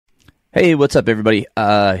Hey, what's up, everybody?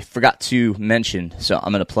 I forgot to mention, so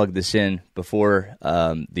I'm going to plug this in before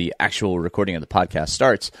the actual recording of the podcast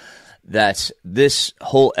starts, that this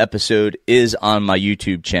whole episode is on my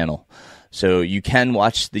YouTube channel. So you can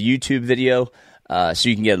watch the YouTube video so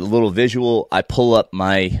you can get a little visual. I pull up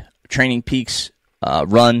my Training Peaks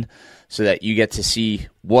run so that you get to see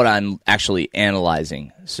what I'm actually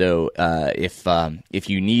analyzing. So if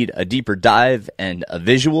you need a deeper dive and a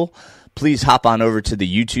visual, please hop on over to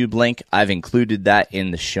the YouTube link. I've included that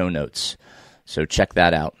in the show notes. So check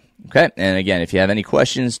that out. Okay. And again, if you have any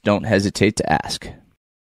questions, don't hesitate to ask.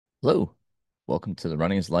 Hello. Welcome to the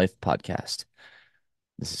Running is Life podcast.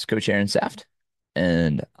 This is Coach Aaron Saft,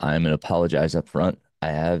 and I'm going to apologize up front. I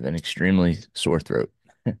have an extremely sore throat.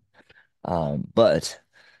 But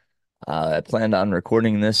I planned on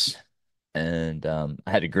recording this, and I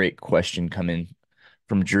had a great question come in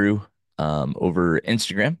from Drew over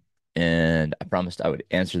Instagram. And I promised I would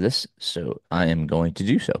answer this, so I am going to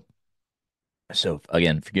do so. So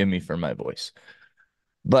again, forgive me for my voice.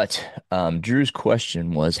 But Drew's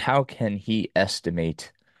question was, how can he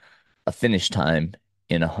estimate a finish time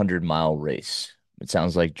in a 100-mile race? It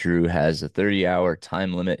sounds like Drew has a 30-hour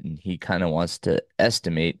time limit, and he kind of wants to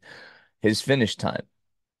estimate his finish time,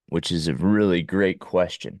 which is a really great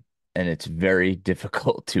question. And it's very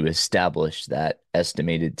difficult to establish that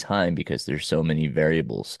estimated time because there's so many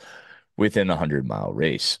variables within a 100-mile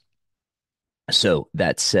race. So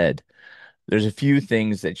that said, there's a few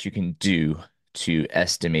things that you can do to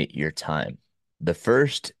estimate your time. The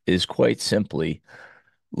first is quite simply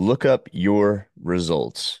look up your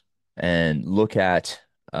results and look at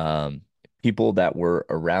people that were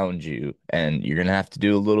around you. And you're going to have to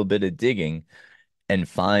do a little bit of digging and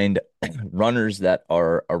find runners that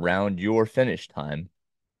are around your finish time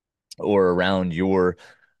or around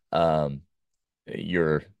um,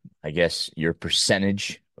 your I guess your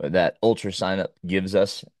percentage that ultra sign up gives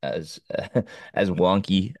us as as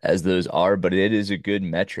wonky as those are, but it is a good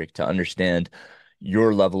metric to understand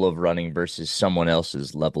your level of running versus someone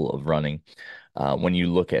else's level of running when you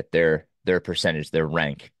look at their percentage, their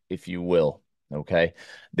rank, if you will. Okay,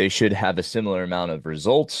 they should have a similar amount of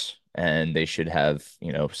results, and they should have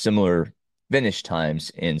similar finish times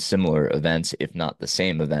in similar events, if not the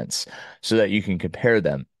same events, so that you can compare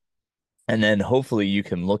them. And then hopefully you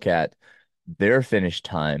can look at their finish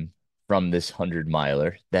time from this 100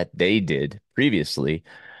 miler that they did previously.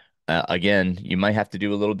 Again, you might have to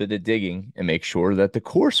do a little bit of digging and make sure that the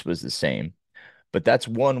course was the same, but that's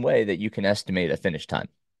one way that you can estimate a finish time.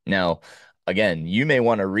 Now, again, you may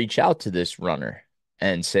want to reach out to this runner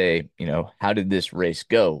and say, how did this race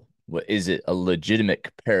go? What is it a legitimate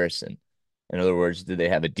comparison? In other words, did they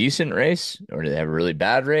have a decent race or did they have a really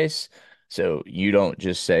bad race? So you don't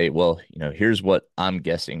just say, well, here's what I'm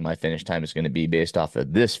guessing my finish time is going to be based off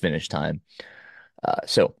of this finish time.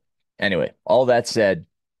 So anyway, all that said,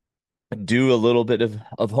 do a little bit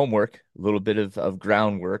of homework, a little bit of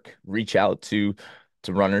groundwork, reach out to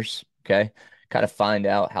runners, okay? Kind of find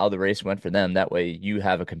out how the race went for them. That way you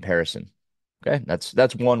have a comparison. Okay?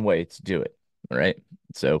 That's one way to do it, all right?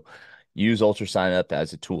 So use Ultra Sign Up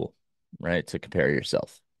as a tool, right, to compare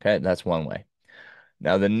yourself. Okay? That's one way.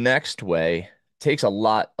 Now the next way takes a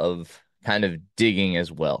lot of kind of digging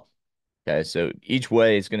as well. Okay? So each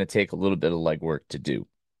way is going to take a little bit of legwork to do.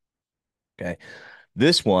 Okay?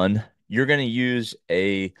 This one, you're going to use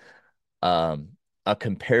a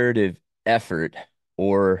comparative effort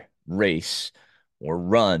or race or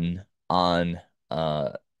run on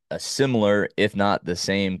a similar, if not the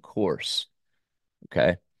same course.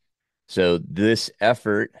 Okay. So this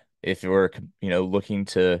effort, if we're looking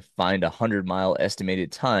to find 100-mile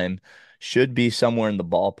estimated time, should be somewhere in the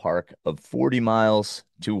ballpark of 40 miles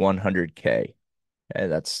to 100K. Okay,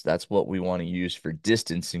 that's what we want to use for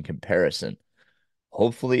distance in comparison.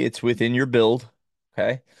 Hopefully it's within your build.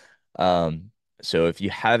 Okay. Um, so if you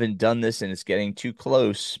haven't done this and it's getting too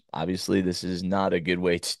close, obviously this is not a good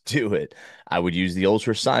way to do it. I would use the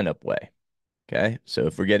ultra sign up way. Okay. So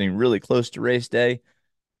if we're getting really close to race day,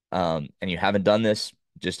 and you haven't done this,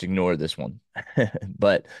 just ignore this one.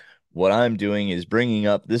 But what I'm doing is bringing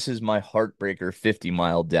up, this is my Heartbreaker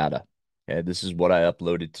 50-mile data. Okay. This is what I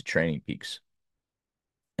uploaded to Training Peaks.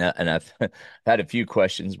 And I've had a few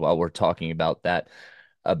questions while we're talking about that,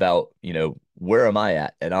 about, where am I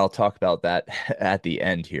at? And I'll talk about that at the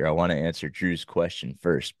end here. I want to answer Drew's question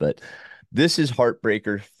first, but this is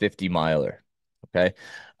Heartbreaker 50 miler. Okay.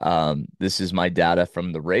 This is my data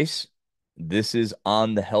from the race. This is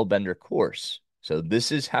on the Hellbender course. So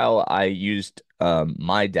this is how I used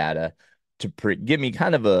my data to give me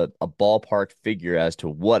kind of a ballpark figure as to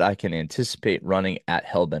what I can anticipate running at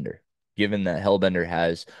Hellbender, given that Hellbender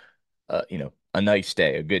has a nice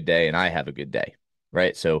day, a good day, and I have a good day,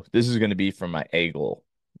 right? So this is going to be for my A goal,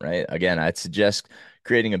 right? Again, I'd suggest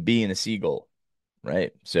creating a B and a C goal,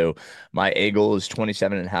 right? So my A goal is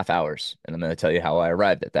 27 and a half hours, and I'm going to tell you how I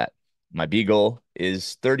arrived at that. My B goal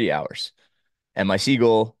is 30 hours, and my C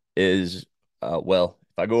goal is, well,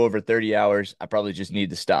 if I go over 30 hours, I probably just need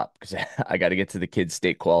to stop because I got to get to the kids'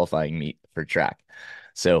 state qualifying meet for track.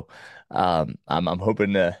 So I'm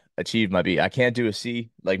hoping to achieve my B. I can't do a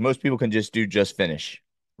C. Like most people can just finish,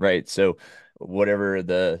 right? So whatever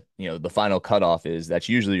the final cutoff is, that's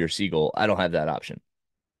usually your C goal. I don't have that option.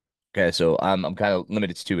 Okay, so I'm kind of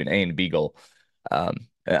limited to an A and B goal.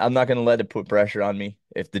 I'm not going to let it put pressure on me.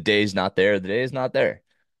 If the day's not there, the day is not there.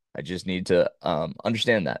 I just need to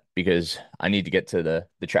understand that because I need to get to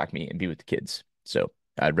the track meet and be with the kids. So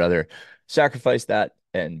I'd rather sacrifice that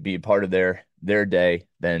and be a part of their day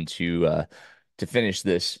than to finish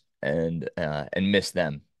this and miss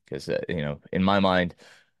them because in my mind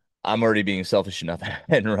I'm already being selfish enough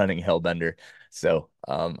and running Hellbender. So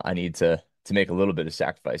I need to make a little bit of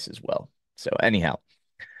sacrifice as well. So anyhow,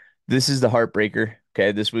 this is the heartbreaker.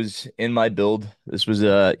 Okay, this was in my build. This was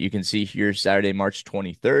you can see here Saturday, March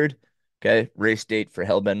 23rd. Okay, race date for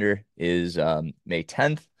Hellbender is May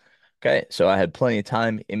 10th. Okay, so I had plenty of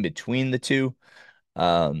time in between the two.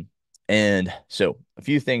 Um, and so a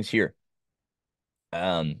few things here.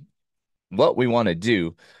 Um, what we want to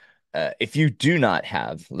do if you do not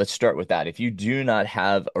have, let's start with that. If you do not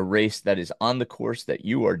have a race that is on the course that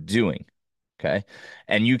you are doing, okay,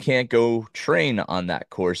 and you can't go train on that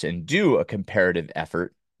course and do a comparative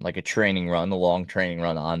effort, like a training run, a long training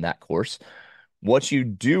run on that course, what you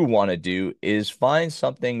do want to do is find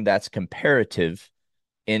something that's comparative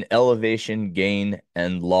in elevation gain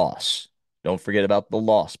and loss. Don't forget about the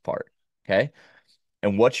loss part, okay?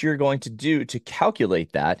 And what you're going to do to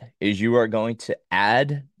calculate that is you are going to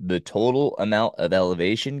add the total amount of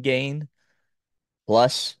elevation gain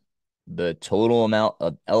plus the total amount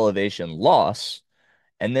of elevation loss,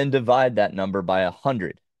 and then divide that number by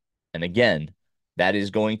 100. And again, that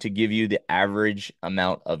is going to give you the average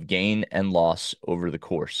amount of gain and loss over the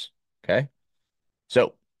course. Okay.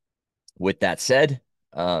 So, with that said,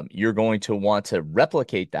 you're going to want to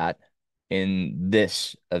replicate that in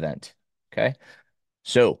this event. Okay.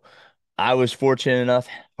 So, I was fortunate enough,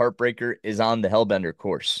 Heartbreaker is on the Hellbender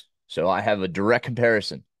course. So I have a direct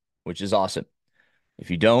comparison, which is awesome.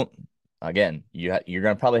 If you don't, again, you're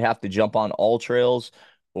going to probably have to jump on All Trails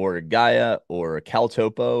or Gaia or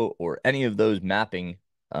Caltopo or any of those mapping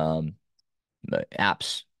um,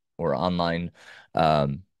 apps or online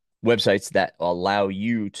um, websites that allow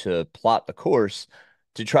you to plot the course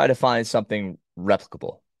to try to find something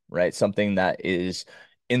replicable, right? Something that is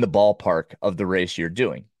in the ballpark of the race you're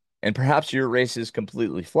doing. And perhaps your race is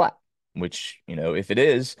completely flat, which, if it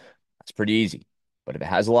is, that's pretty easy. But if it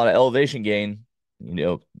has a lot of elevation gain,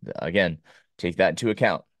 again, take that into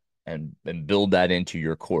account and build that into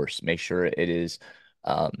your course. Make sure it is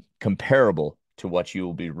comparable to what you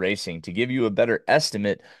will be racing to give you a better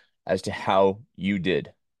estimate as to how you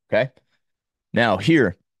did. Okay. Now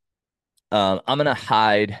here, I'm gonna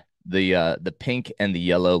hide the pink and the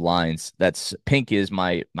yellow lines. That's pink is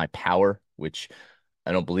my power, which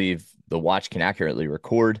I don't believe the watch can accurately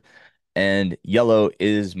record, and yellow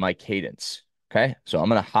is my cadence. Okay, so I'm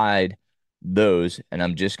gonna hide those, and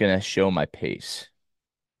I'm just gonna show my pace.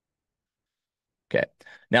 Okay.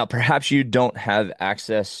 Now, perhaps you don't have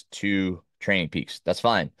access to Training Peaks. That's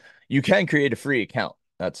fine. You can create a free account.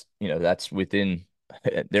 That's within,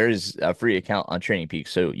 there is a free account on Training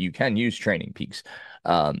Peaks. So you can use Training Peaks.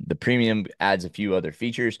 The premium adds a few other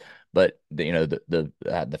features, but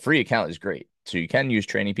the free account is great. So you can use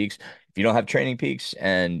Training Peaks. If you don't have Training Peaks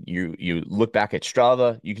and you look back at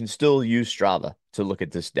Strava, you can still use Strava to look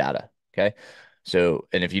at this data. Okay. So,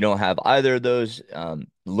 and if you don't have either of those,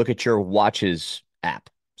 look at your watches app.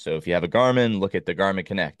 So if you have a Garmin, look at the Garmin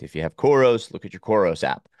Connect. If you have Coros, look at your Coros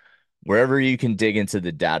app. Wherever you can dig into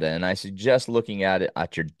the data, and I suggest looking at it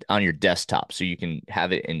at your on your desktop so you can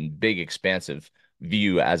have it in big expansive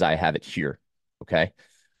view as I have it here. Okay.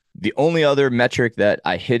 The only other metric that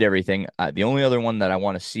I hit everything, the only other one that I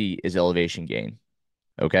want to see is elevation gain.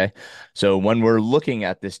 Okay. So when we're looking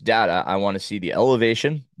at this data, I want to see the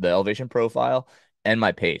elevation profile, and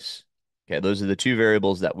my pace. Okay. Those are the two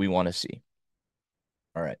variables that we want to see.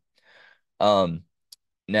 All right. Um,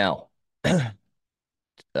 Now,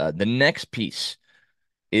 the next piece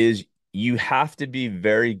is you have to be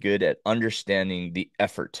very good at understanding the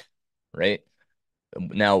effort, right?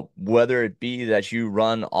 Now, whether it be that you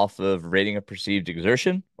run off of rating of perceived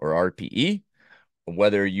exertion or RPE,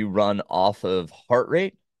 whether you run off of heart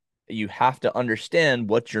rate, you have to understand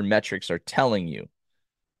what your metrics are telling you.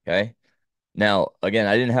 Okay. Now, again,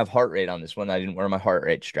 I didn't have heart rate on this one. I didn't wear my heart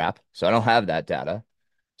rate strap, so I don't have that data.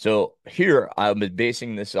 So here I'm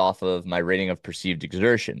basing this off of my rating of perceived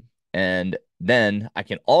exertion. And then I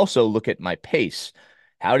can also look at my pace.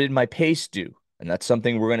 How did my pace do? And that's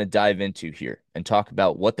something we're going to dive into here and talk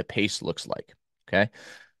about what the pace looks like. Okay.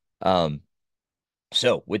 Um,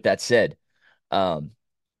 so with that said, um,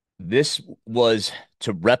 this was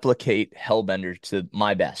to replicate Hellbender to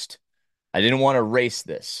my best. I didn't want to race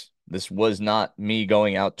this. This was not me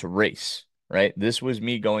going out to race, right? This was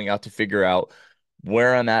me going out to figure out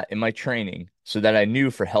where I'm at in my training so that I knew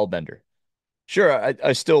for Hellbender. Sure,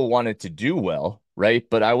 I still wanted to do well, right?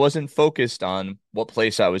 But I wasn't focused on what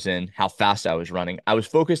place I was in, how fast I was running. I was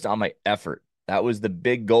focused on my effort. That was the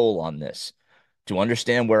big goal on this, to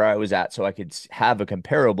understand where I was at so I could have a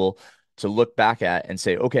comparable to look back at and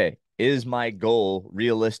say, okay, is my goal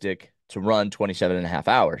realistic to run 27 and a half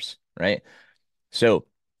hours, right? So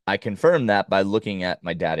I confirmed that by looking at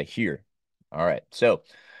my data here. All right. So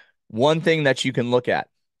one thing that you can look at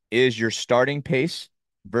is your starting pace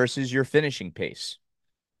versus your finishing pace.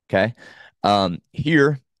 Okay.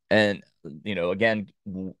 Here, and again,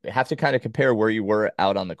 have to kind of compare where you were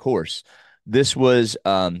out on the course. This was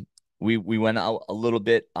we went out a little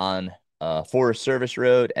bit on Forest Service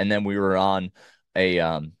Road, and then we were on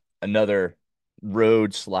a another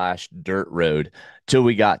road slash dirt road till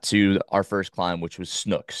we got to our first climb, which was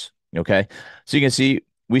Snooks. Okay. So you can see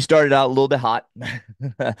we started out a little bit hot,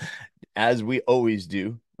 as we always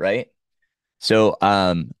do, right? So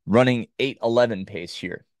running 8:11 pace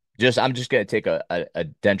here. I'm just gonna take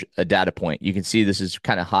a data point. You can see this is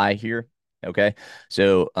kind of high here. Okay.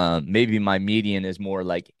 So maybe my median is more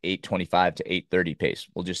like 8:25 to 8:30 pace.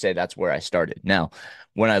 We'll just say that's where I started. Now,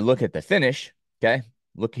 when I look at the finish, okay,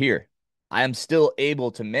 look here. I am still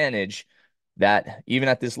able to manage that even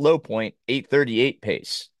at this low point, 8:38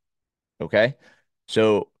 pace. Okay.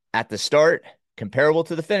 So at the start, comparable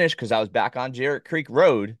to the finish, because I was back on Jarrett Creek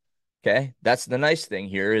Road. Okay. That's the nice thing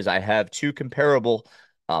here is I have two comparable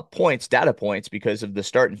points, data points, because of the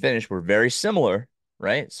start and finish were very similar,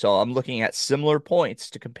 right? So I'm looking at similar points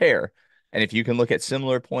to compare. And if you can look at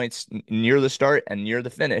similar points near the start and near the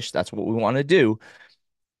finish, that's what we want to do.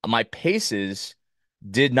 My paces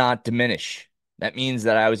did not diminish. That means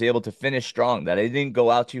that I was able to finish strong, that I didn't go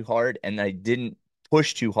out too hard and I didn't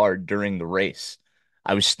push too hard during the race.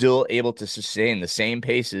 I was still able to sustain the same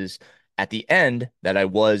paces at the end that I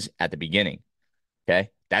was at the beginning.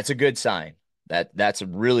 Okay. That's a good sign. That's a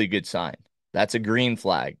really good sign. That's a green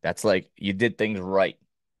flag. That's like you did things right.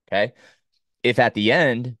 Okay. If at the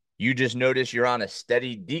end you just notice you're on a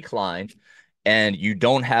steady decline and you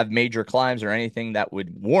don't have major climbs or anything that would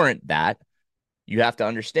warrant that, you have to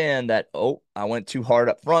understand that, oh, I went too hard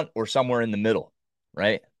up front or somewhere in the middle,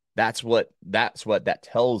 right? That's what that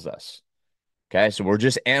tells us. Okay. So we're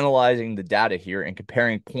just analyzing the data here and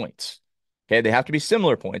comparing points. Okay. They have to be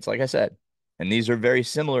similar points, like I said. And these are very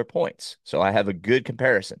similar points. So I have a good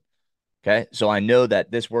comparison. Okay. So I know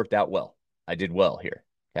that this worked out well. I did well here.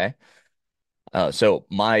 Okay. So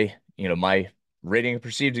my rating of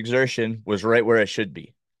perceived exertion was right where it should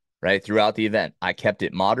be, right? Throughout the event. I kept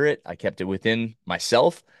it moderate. I kept it within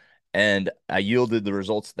myself, and I yielded the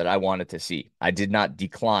results that I wanted to see. I did not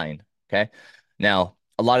decline. Okay. Now,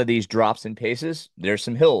 a lot of these drops in paces, there's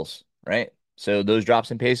some hills, right? So those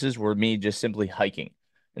drops in paces were me just simply hiking.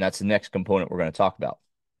 And that's the next component we're going to talk about.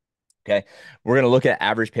 Okay. We're going to look at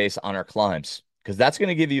average pace on our climbs because that's going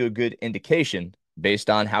to give you a good indication based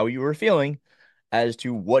on how you were feeling as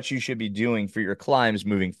to what you should be doing for your climbs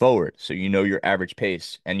moving forward. So you know your average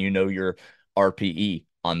pace and you know your RPE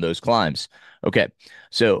on those climbs. Okay.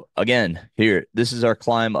 So again, here, this is our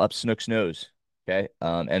climb up Snook's Nose. Okay.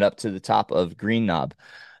 And up to the top of Green Knob.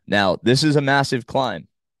 Now, this is a massive climb.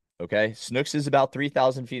 Okay. Snooks is about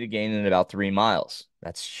 3,000 feet of gain in about 3 miles.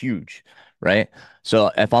 That's huge, right?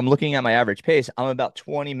 So if I'm looking at my average pace, I'm about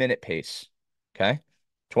 20-minute pace. Okay.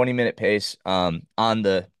 20-minute pace on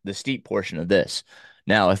the steep portion of this.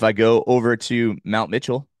 Now, if I go over to Mount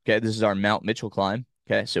Mitchell, okay, this is our Mount Mitchell climb.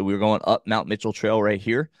 Okay. So we're going up Mount Mitchell Trail right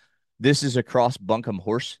here. This is across Buncombe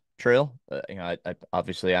Horse Trail.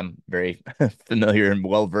 Obviously I'm very familiar and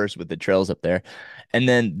well versed with the trails up there. And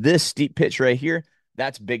then this steep pitch right here,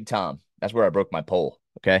 that's Big Tom. That's where I broke my pole.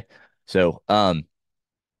 Okay. So,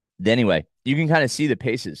 anyway, you can kind of see the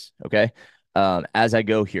paces. Okay. As I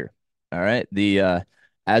go here. All right.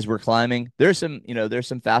 As we're climbing, there's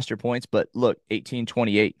some faster points, but look,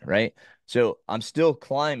 18:28, right? So I'm still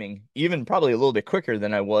climbing even probably a little bit quicker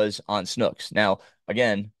than I was on Snooks. Now,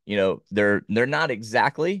 again, they're not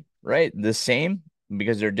exactly right the same,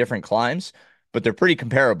 because they're different climbs, but they're pretty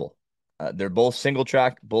comparable. They're both single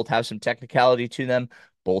track, both have some technicality to them,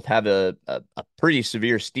 both have a pretty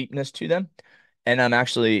severe steepness to them. And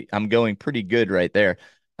I'm going pretty good right there.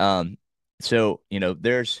 Um, so,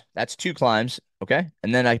 that's two climbs. Okay.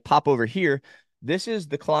 And then I pop over here. This is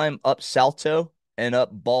the climb up Salto and up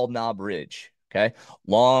Bald Knob Ridge. Okay.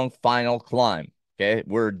 Long final climb. Okay.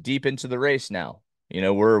 We're deep into the race now.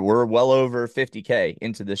 We're well over 50K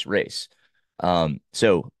into this race.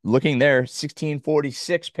 So looking there,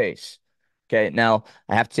 1646 pace. Okay, now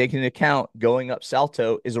I have to take into account going up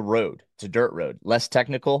Salto is a road. It's a dirt road, less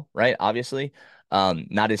technical, right? Obviously,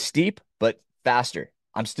 not as steep, but faster.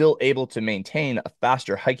 I'm still able to maintain a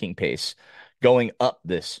faster hiking pace going up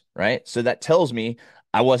this, right? So that tells me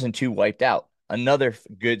I wasn't too wiped out. Another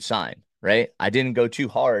good sign, right? I didn't go too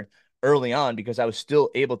hard early on because I was still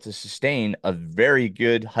able to sustain a very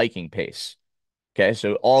good hiking pace. Okay,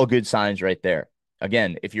 so all good signs right there.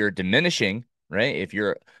 Again, if you're diminishing, right? If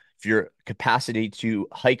your capacity to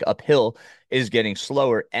hike uphill is getting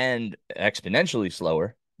slower and exponentially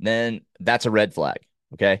slower, then that's a red flag.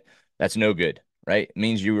 Okay, that's no good, right? It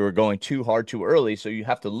means you were going too hard too early. So you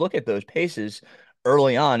have to look at those paces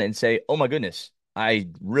early on and say, oh my goodness, I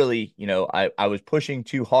really, I was pushing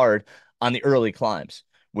too hard on the early climbs,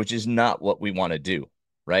 which is not what we want to do,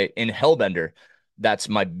 right? In Hellbender, that's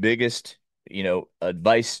my biggest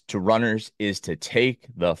advice to runners is to take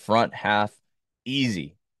the front half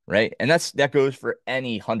easy, right? And that goes for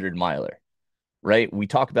any 100 miler, right? We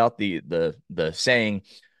talk about the saying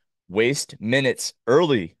waste minutes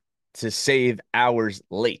early to save hours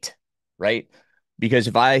late, right? Because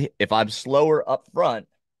if I'm slower up front,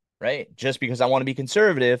 right, just because I want to be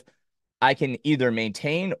conservative, I can either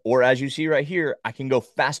maintain or as you see right here, I can go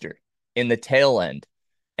faster in the tail end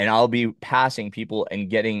and I'll be passing people and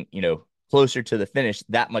getting, closer to the finish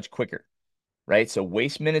that much quicker, right? So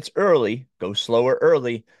waste minutes early, go slower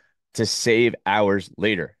early to save hours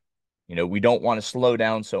later. We don't want to slow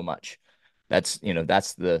down so much. That's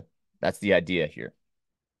the idea here.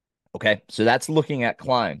 Okay, so that's looking at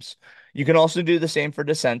climbs. You can also do the same for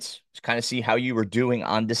descents to kind of see how you were doing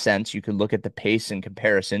on descents. You can look at the pace in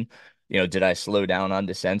comparison. Did I slow down on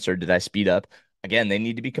descents or did I speed up? Again, they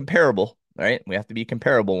need to be comparable, right? We have to be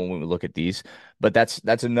comparable when we look at these, but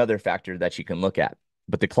that's another factor that you can look at.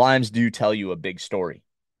 But the climbs do tell you a big story.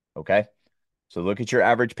 Okay. So look at your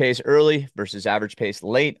average pace early versus average pace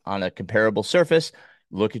late on a comparable surface.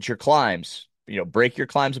 Look at your climbs. Break your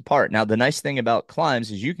climbs apart. Now, the nice thing about climbs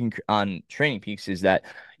is you can on Training Peaks is that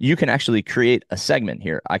you can actually create a segment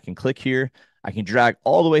here. I can click here, I can drag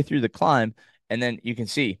all the way through the climb, and then you can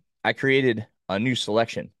see I created a new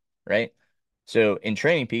selection, right? So in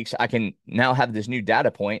Training Peaks, I can now have this new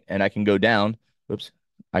data point and I can go down. Oops,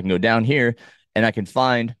 I can go down here and I can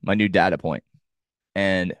find my new data point.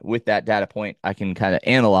 And with that data point, I can kind of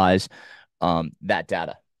analyze that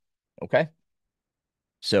data. Okay.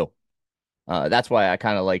 So that's why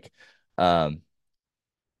um,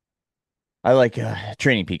 I like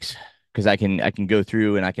Training Peaks because I can go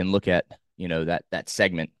through and I can look at that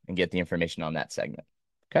segment and get the information on that segment.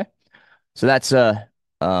 Okay. So that's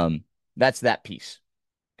that piece.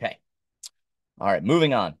 Okay. All right,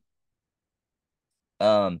 moving on.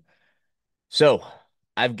 Um, so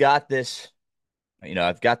I've got this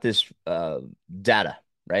data,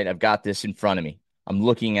 right? I've got this in front of me. I'm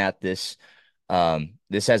looking at this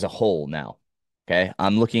as a whole now. Okay.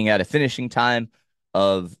 I'm looking at a finishing time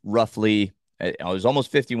of roughly, I was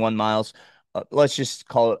almost 51 miles. Let's just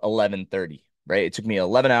call it 11:30, right? It took me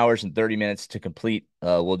 11 hours and 30 minutes to complete,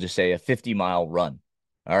 we'll just say a 50-mile run.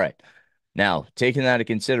 All right. Now, taking that into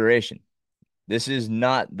consideration, this is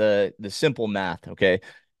not the simple math, okay?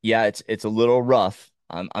 Yeah, it's a little rough.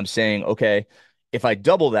 I'm saying, okay, if I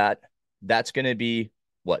double that, that's going to be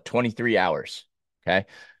what, 23 hours. Okay.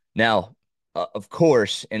 Now, of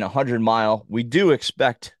course, in a 100-mile, we do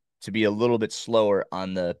expect to be a little bit slower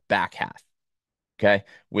on the back half. Okay.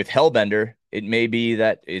 With Hellbender, it may be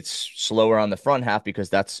that it's slower on the front half because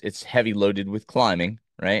it's heavy loaded with climbing,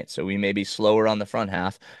 right? So we may be slower on the front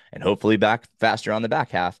half and hopefully back faster on the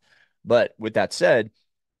back half. But with that said,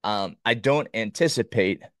 I don't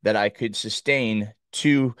anticipate that I could sustain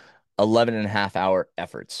two 11 and a half hour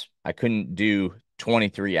efforts. I couldn't do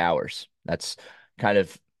 23 hours. That's kind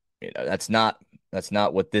of, that's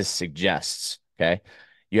not what this suggests. Okay.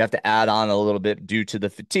 You have to add on a little bit due to the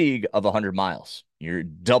fatigue of 100 miles. You're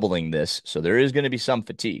doubling this. So there is going to be some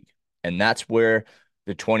fatigue. And that's where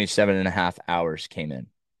the 27 and a half hours came in,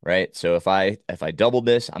 right? So if I double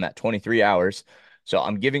this, I'm at 23 hours. So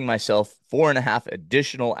I'm giving myself 4.5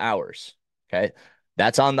 additional hours. Okay.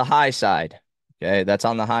 That's on the high side. Okay. That's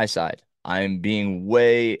on the high side. I'm being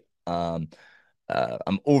way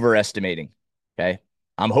I'm overestimating. Okay.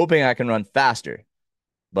 I'm hoping I can run faster,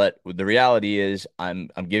 but the reality is I'm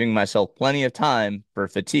giving myself plenty of time for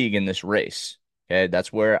fatigue in this race. Okay.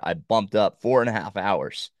 That's where I bumped up 4.5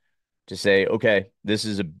 hours to say, okay, this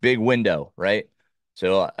is a big window, right?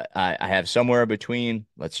 So I have somewhere between,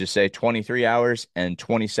 let's just say 23 hours and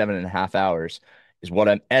 27 and a half hours is what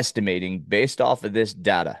I'm estimating based off of this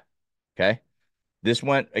data. Okay. This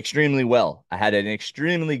went extremely well. I had an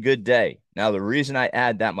extremely good day. Now, the reason I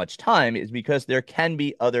add that much time is because there can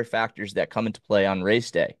be other factors that come into play on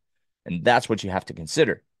race day. And that's what you have to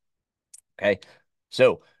consider. Okay.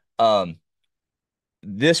 So,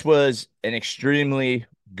 this was an extremely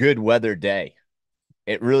good weather day.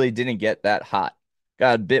 It really didn't get that hot.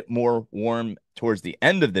 Got a bit more warm towards the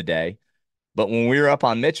end of the day, but when we were up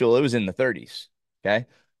on Mitchell, it was in the 30s. Okay.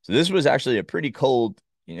 So this was actually a pretty cold,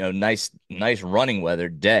 nice running weather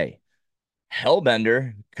day.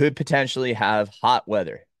 Hellbender could potentially have hot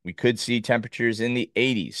weather. We could see temperatures in the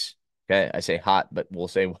 80s. Okay. I say hot, but we'll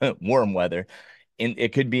say warm weather.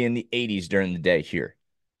 It could be in the 80s during the day here.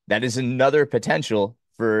 That is another potential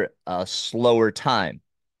for a slower time.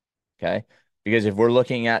 Okay. Because if we're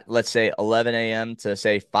looking at, let's say, 11 a.m. to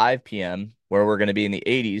say 5 p.m., where we're going to be in the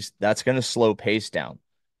 80s, that's going to slow pace down,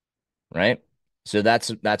 right? So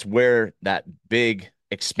that's where that big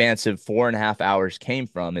expansive 4.5 hours came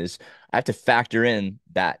from is I have to factor in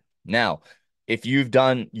that. Now, if you've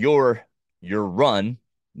done your run,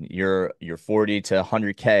 your 40 to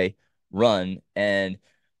 100K run, and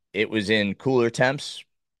it was in cooler temps,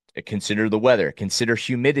 consider the weather, consider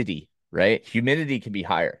humidity, right? Humidity can be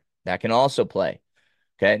higher. That can also play.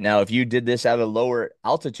 Okay. Now, if you did this at a lower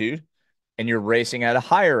altitude and you're racing at a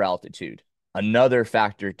higher altitude, another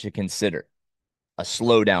factor to consider, a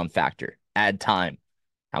slowdown factor, add time.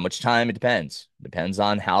 How much time? It depends. Depends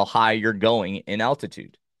on how high you're going in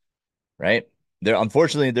altitude, right?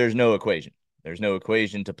 Unfortunately, there's no equation. There's no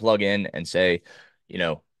equation to plug in and say,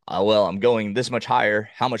 well, I'm going this much higher.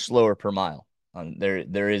 How much slower per mile?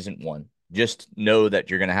 There isn't one. Just know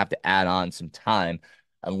that you're going to have to add on some time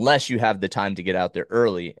unless you have the time to get out there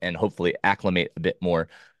early and hopefully acclimate a bit more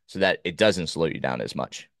so that it doesn't slow you down as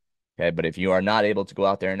much. Okay. But if you are not able to go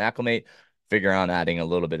out there and acclimate, figure on adding a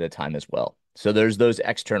little bit of time as well. So there's those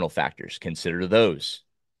external factors. Consider those.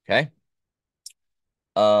 Okay.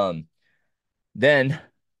 Um, then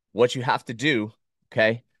what you have to do,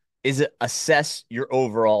 okay, is assess your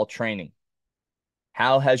overall training.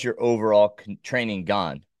 How has your overall training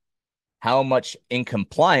gone? How much in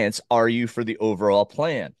compliance are you for the overall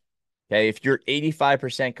plan? Okay, if you're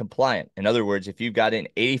 85% compliant, in other words, if you've got in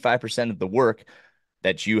 85% of the work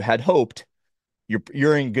that you had hoped,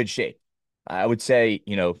 you're in good shape. I would say,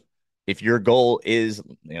 if your goal is,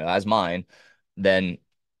 as mine, then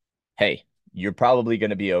hey, you're probably going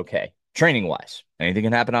to be okay. Training wise, anything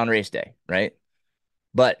can happen on race day, right?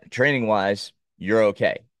 But training wise, you're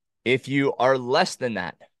okay. If you are less than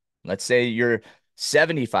that, let's say you're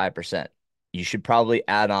 75%, you should probably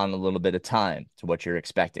add on a little bit of time to what you're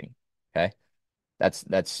expecting. Okay. That's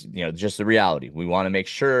just the reality. We want to make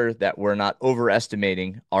sure that we're not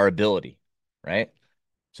overestimating our ability, right?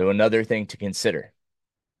 So another thing to consider,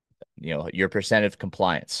 your percent of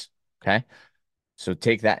compliance. Okay. So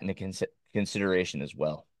take that into consideration as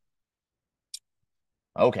well.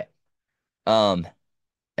 Okay. Um,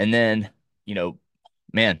 and then, you know,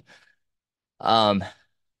 man, um,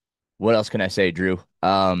 what else can I say, Drew?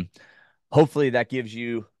 Hopefully that gives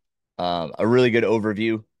you a really good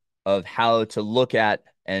overview of how to look at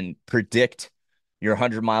and predict your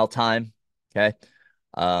 100-mile time. Okay.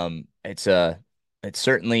 It's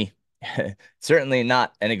certainly certainly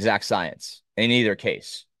not an exact science in either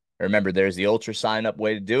case. Remember, there's the ultra sign up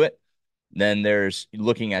way to do it. Then there's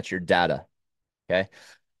looking at your data. Okay.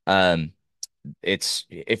 Um, it's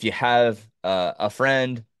if you have a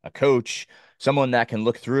friend, a coach, someone that can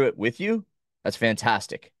look through it with you, that's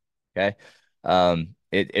fantastic. Okay.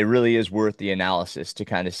 It really is worth the analysis to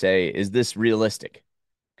kind of say, is this realistic?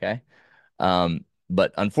 Okay.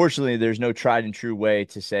 But unfortunately, there's no tried and true way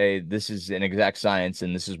to say this is an exact science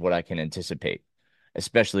and this is what I can anticipate,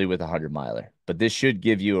 especially with a 100-miler. But this should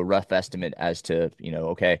give you a rough estimate as to,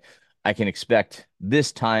 okay, I can expect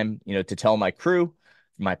this time, to tell my crew,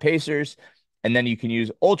 my pacers, and then you can use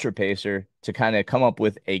Ultra Pacer to kind of come up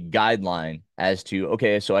with a guideline as to,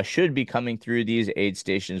 okay, so I should be coming through these aid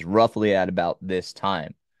stations roughly at about this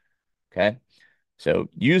time. Okay. So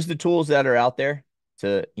use the tools that are out there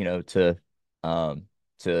to, um,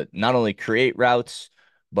 to not only create routes,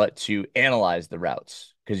 but to analyze the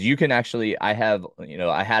routes. Because you can actually, I had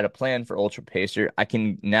a plan for Ultra Pacer. I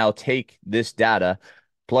can now take this data,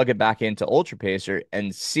 plug it back into Ultra Pacer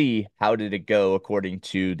and see how did it go according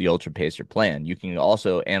to the Ultra Pacer plan. You can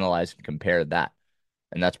also analyze and compare that.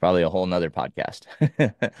 And that's probably a whole nother podcast.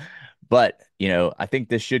 But, I think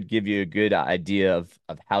this should give you a good idea of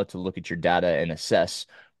how to look at your data and assess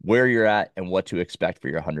where you're at and what to expect for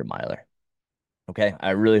your 100 miler. Okay.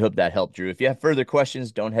 I really hope that helped, Drew. If you have further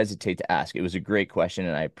questions, don't hesitate to ask. It was a great question,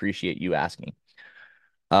 and I appreciate you asking.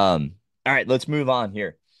 All right, let's move on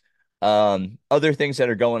here. Other things that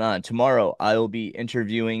are going on. Tomorrow, I will be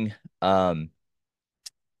interviewing um,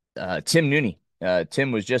 Tim Nooney.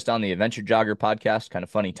 Tim was just on the Adventure Jogger podcast. Kind of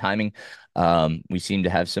funny timing. We seem to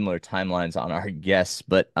have similar timelines on our guests,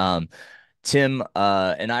 but Tim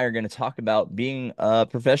and I are going to talk about being a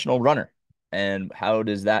professional runner and how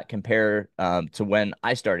does that compare to when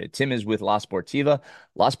I started. Tim is with La Sportiva.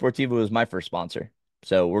 La Sportiva was my first sponsor.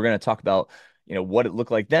 So we're going to talk about, what it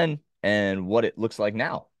looked like then and what it looks like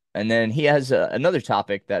now. And then he has another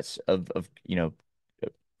topic that's of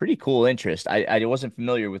pretty cool interest. I wasn't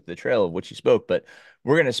familiar with the trail of which he spoke, but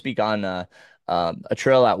we're going to speak on a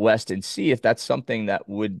trail out west and see if that's something that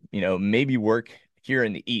would, maybe work here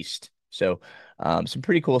in the East. So some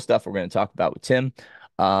pretty cool stuff we're going to talk about with Tim.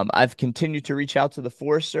 I've continued to reach out to the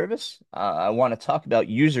Forest Service. I want to talk about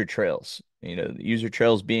user trails, the user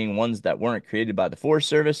trails being ones that weren't created by the Forest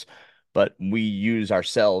Service, but we use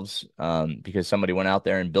ourselves because somebody went out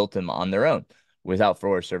there and built them on their own without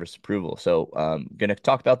Forest Service approval. So going to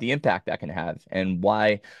talk about the impact that can have and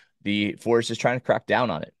why the forest is trying to crack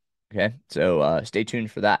down on it. Okay, so stay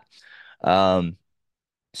tuned for that. Um,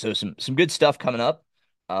 so some good stuff coming up.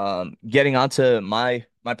 Getting onto my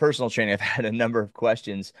personal training, I've had a number of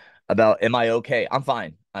questions about, am I okay? I'm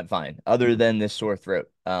fine. I'm fine, other than this sore throat.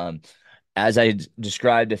 As I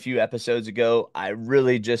described a few episodes ago, I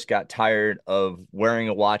really just got tired of wearing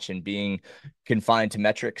a watch and being confined to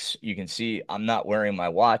metrics. You can see I'm not wearing my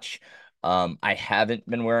watch. I haven't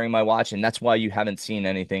been wearing my watch, and that's why you haven't seen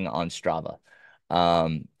anything on Strava.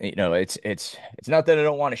 It's not that I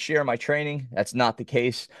don't want to share my training. That's not the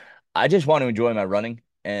case. I just want to enjoy my running,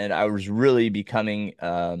 and I was really becoming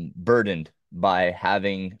burdened by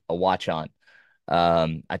having a watch on.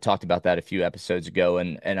 I talked about that a few episodes ago,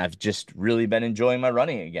 and I've just really been enjoying my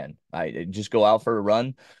running again. I just go out for a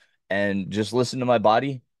run and just listen to my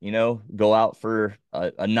body, go out for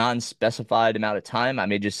a non-specified amount of time. I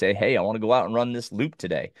may just say, hey, I want to go out and run this loop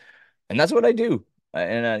today. And that's what I do.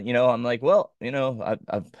 And I'm like, well,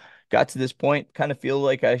 I've got to this point, kind of feel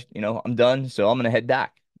like I'm done, so I'm gonna head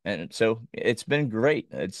back. And so it's been great.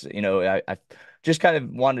 It's, I just kind of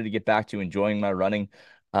wanted to get back to enjoying my running,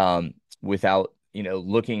 without,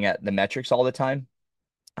 looking at the metrics all the time.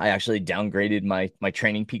 I actually downgraded my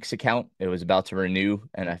Training Peaks account. It was about to renew,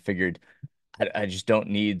 and I figured I just don't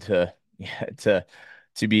need to yeah,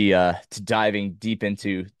 to be to diving deep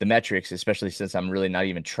into the metrics, especially since I'm really not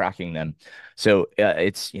even tracking them. So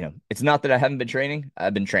it's not that I haven't been training.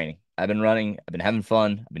 I've been training. I've been running. I've been having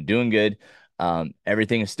fun. I've been doing good.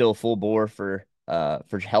 Everything is still full bore for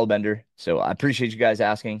Hellbender. So I appreciate you guys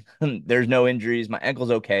asking. There's no injuries. My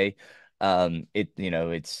ankle's okay.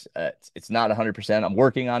 It's not 100%. I'm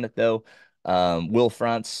working on it though. Will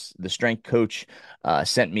France, the strength coach,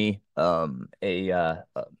 sent me a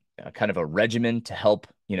kind of a regimen to help,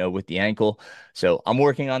 with the ankle. So I'm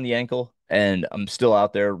working on the ankle and I'm still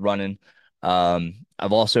out there running. I've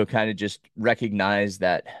also kind of just recognized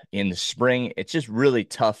that in the spring, it's just really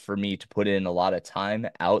tough for me to put in a lot of time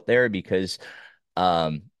out there because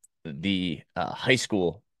um, the high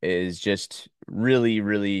school is just really,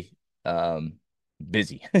 really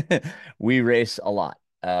busy. We race a lot.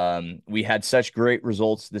 We had such great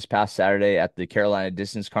results this past Saturday at the Carolina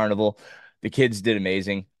Distance Carnival. The kids did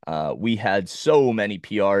amazing. We had so many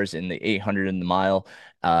PRs in the 800 and the mile.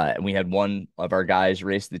 And we had one of our guys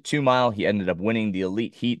race the 2 mile. He ended up winning the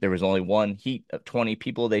elite heat. There was only one heat of 20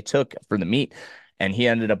 people they took for the meet, and he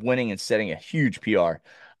ended up winning and setting a huge PR.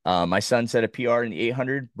 My son set a PR in the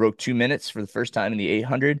 800, broke 2 minutes for the first time in the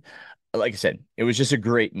 800. Like I said, it was just a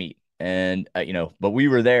great meet. And but we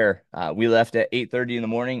were there. We left at 8:30 in the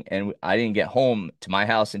morning, and I didn't get home to my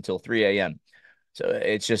house until 3 a.m. So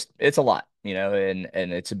it's a lot, and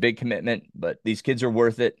it's a big commitment, but these kids are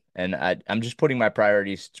worth it. And I'm just putting my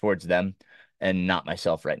priorities towards them and not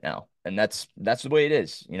myself right now. And that's the way it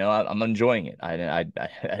is. I'm enjoying it. I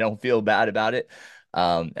don't feel bad about it.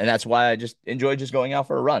 And that's why I just enjoy just going out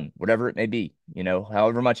for a run, whatever it may be,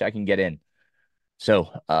 however much I can get in. So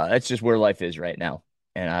that's just where life is right now.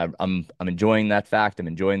 And I'm enjoying that fact. I'm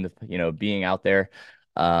enjoying the, being out there,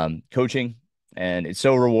 coaching, and it's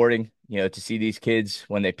so rewarding, to see these kids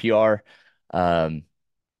when they PR.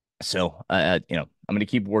 So I'm going to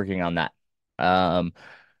keep working on that.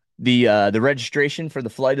 The registration for the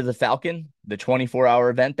Flight of the Falcon, the 24-hour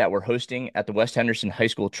event that we're hosting at the West Henderson High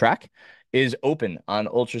School track, is open on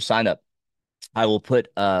Ultra Sign Up. I will put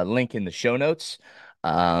a link in the show notes.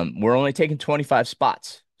 We're only taking 25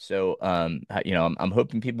 spots. So, I'm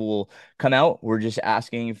hoping people will come out. We're just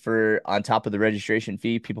asking for, on top of the registration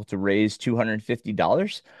fee, people to raise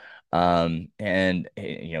 $250.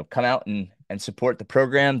 Come out and support the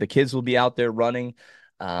program. The kids will be out there running.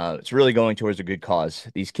 It's really going towards a good cause.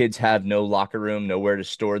 These kids have no locker room, nowhere to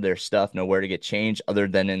store their stuff, nowhere to get changed other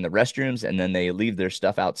than in the restrooms, and then they leave their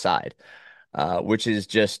stuff outside, which is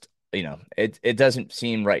just, it doesn't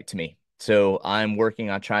seem right to me. So I'm working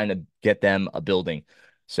on trying to get them a building.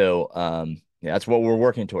 So yeah, that's what we're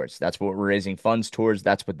working towards. That's what we're raising funds towards.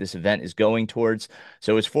 That's what this event is going towards.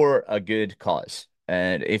 So it's for a good cause.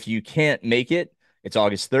 And if you can't make it, it's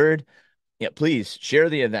August 3rd. Yeah, please share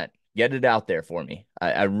the event. Get it out there for me.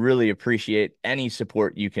 I really appreciate any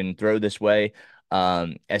support you can throw this way.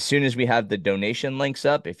 As soon as we have the donation links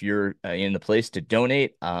up, if you're in the place to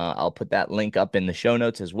donate, I'll put that link up in the show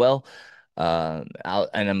notes as well. And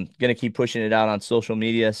I'm gonna keep pushing it out on social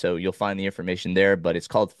media, so you'll find the information there. But it's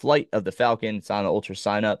called Flight of the Falcon. It's on Ultra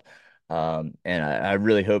Sign Up, and I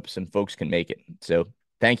really hope some folks can make it. So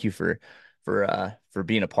thank you for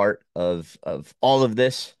being a part of all of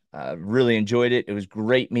this. Really enjoyed it. It was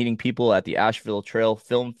great meeting people at the Asheville Trail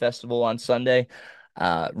Film Festival on Sunday.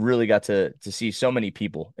 Really got to see so many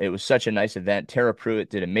people. It was such a nice event. Tara Pruitt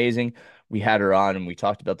did amazing. We had her on and we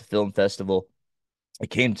talked about the film festival. It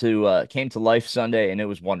came to life Sunday, and it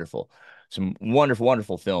was wonderful. Some wonderful,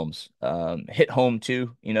 wonderful films. Hit home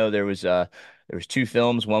too. There was two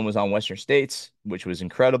films. One was on Western States, which was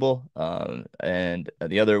incredible, and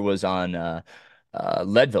the other was on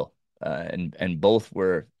Leadville, and both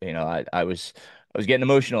were. I was getting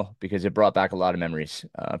emotional because it brought back a lot of memories.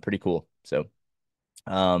 Pretty cool. So.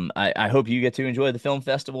 I hope you get to enjoy the film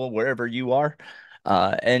festival wherever you are.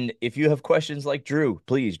 And if you have questions like Drew,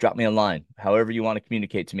 please drop me a line, however you want to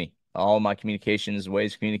communicate to me. All my communications,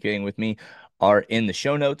 ways of communicating with me are in the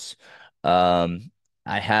show notes. Um,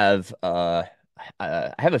 I have I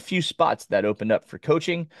have a few spots that opened up for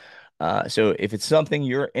coaching. So if it's something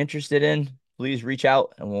you're interested in, please reach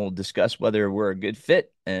out and we'll discuss whether we're a good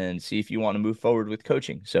fit and see if you want to move forward with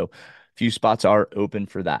coaching. So a few spots are open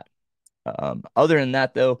for that. Other than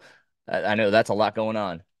that, though, I know that's a lot going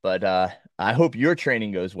on, but I hope your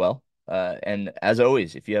training goes well. And as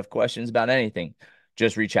always, if you have questions about anything,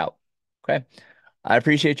 just reach out. Okay. I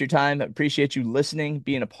appreciate your time. I appreciate you listening,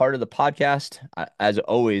 being a part of the podcast. As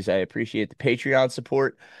always, I appreciate the Patreon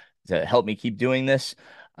support to help me keep doing this.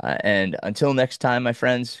 And until next time, my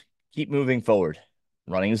friends, keep moving forward.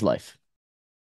 Running is life.